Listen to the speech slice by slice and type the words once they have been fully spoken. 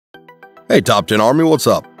Hey Top 10 Army, what's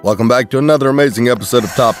up? Welcome back to another amazing episode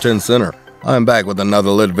of Top 10 Center. I'm back with another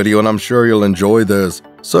lit video and I'm sure you'll enjoy this.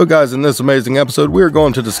 So guys, in this amazing episode, we're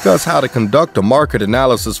going to discuss how to conduct a market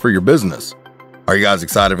analysis for your business. Are you guys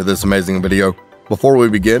excited for this amazing video? Before we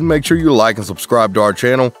begin, make sure you like and subscribe to our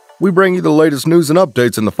channel. We bring you the latest news and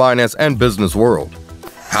updates in the finance and business world.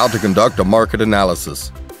 How to conduct a market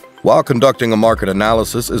analysis. While conducting a market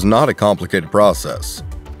analysis is not a complicated process,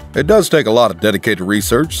 it does take a lot of dedicated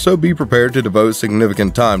research, so be prepared to devote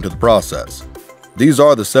significant time to the process. These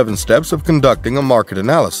are the 7 steps of conducting a market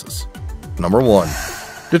analysis. Number 1.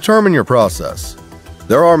 Determine your process.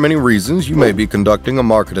 There are many reasons you may be conducting a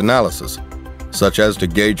market analysis, such as to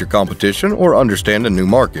gauge your competition or understand a new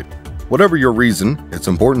market. Whatever your reason, it's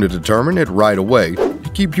important to determine it right away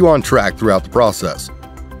to keep you on track throughout the process.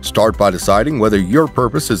 Start by deciding whether your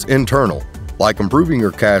purpose is internal, like improving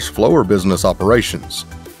your cash flow or business operations,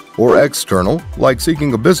 or external, like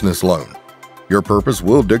seeking a business loan. Your purpose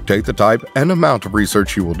will dictate the type and amount of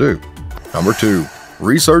research you will do. Number 2.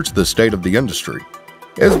 Research the state of the industry.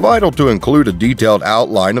 It's vital to include a detailed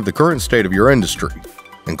outline of the current state of your industry.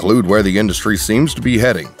 Include where the industry seems to be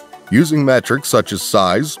heading, using metrics such as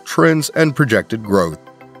size, trends, and projected growth.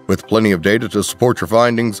 With plenty of data to support your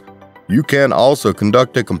findings, you can also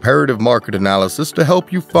conduct a comparative market analysis to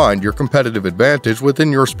help you find your competitive advantage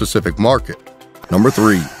within your specific market. Number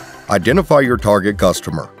 3. Identify your target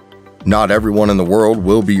customer. Not everyone in the world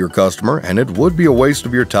will be your customer, and it would be a waste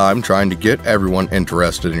of your time trying to get everyone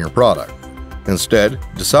interested in your product. Instead,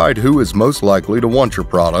 decide who is most likely to want your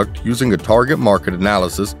product using a target market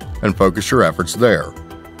analysis and focus your efforts there.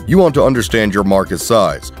 You want to understand your market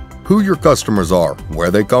size, who your customers are,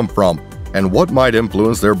 where they come from, and what might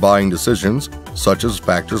influence their buying decisions, such as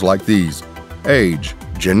factors like these: age,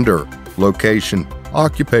 gender, location,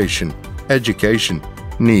 occupation, education,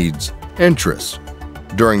 needs, interests.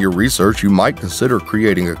 During your research, you might consider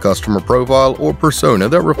creating a customer profile or persona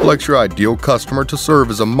that reflects your ideal customer to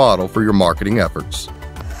serve as a model for your marketing efforts.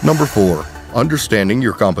 Number 4. Understanding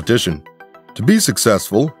your competition. To be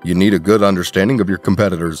successful, you need a good understanding of your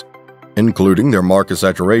competitors, including their market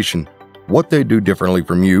saturation, what they do differently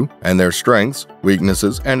from you, and their strengths,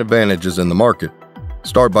 weaknesses, and advantages in the market.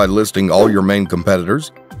 Start by listing all your main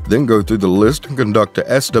competitors, then go through the list and conduct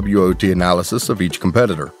a SWOT analysis of each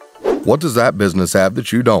competitor. What does that business have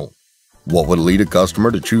that you don't? What would lead a customer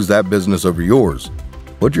to choose that business over yours?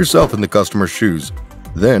 Put yourself in the customer's shoes.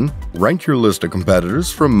 Then, rank your list of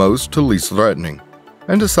competitors from most to least threatening,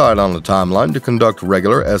 and decide on a timeline to conduct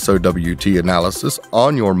regular SWOT analysis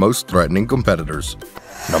on your most threatening competitors.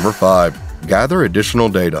 Number 5. Gather additional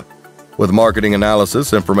data. With marketing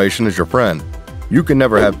analysis, information is your friend. You can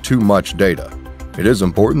never have too much data. It is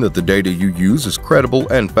important that the data you use is credible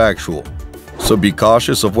and factual, so be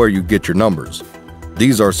cautious of where you get your numbers.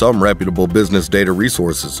 These are some reputable business data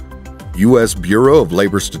resources: U.S. Bureau of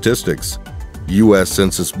Labor Statistics, U.S.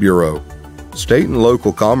 Census Bureau, state and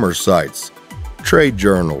local commerce sites, trade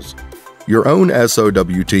journals, your own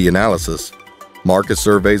SWOT analysis, market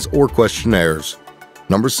surveys or questionnaires.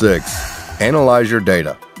 Number 6. Analyze your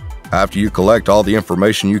data. After you collect all the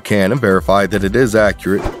information you can and verify that it is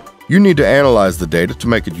accurate, you need to analyze the data to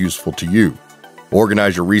make it useful to you.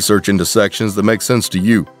 Organize your research into sections that make sense to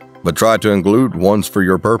you, but try to include ones for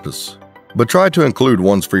your purpose.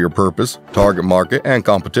 Target market, and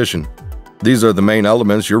competition. These are the main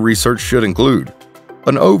elements your research should include: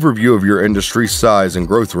 an overview of your industry size and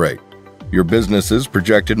growth rate, your business's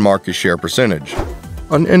projected market share percentage,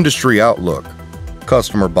 an industry outlook,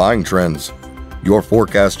 customer buying trends, your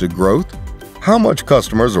forecasted growth, how much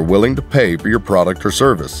customers are willing to pay for your product or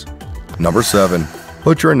service. Number 7.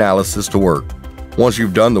 Put your analysis to work. Once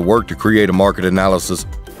you've done the work to create a market analysis,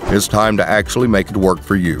 it's time to actually make it work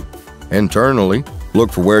for you. Internally,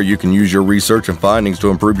 look for where you can use your research and findings to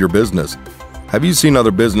improve your business. Have you seen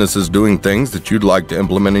other businesses doing things that you'd like to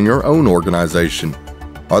implement in your own organization?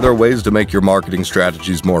 Are there ways to make your marketing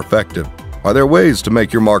strategies more effective?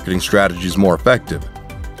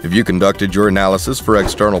 If you conducted your analysis for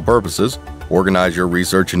external purposes, organize your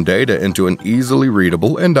research and data into an easily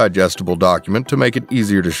readable and digestible document to make it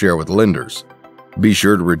easier to share with lenders. Be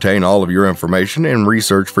sure to retain all of your information and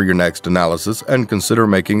research for your next analysis, and consider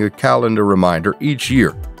making a calendar reminder each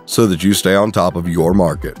year so that you stay on top of your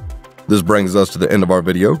market. This brings us to the end of our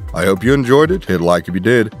video. I hope you enjoyed it. Hit like if you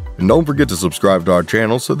did, and don't forget to subscribe to our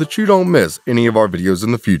channel so that you don't miss any of our videos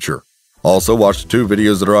in the future. Also, watch the 2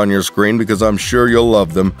 videos that are on your screen because I'm sure you'll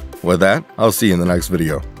love them. With that, I'll see you in the next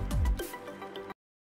video.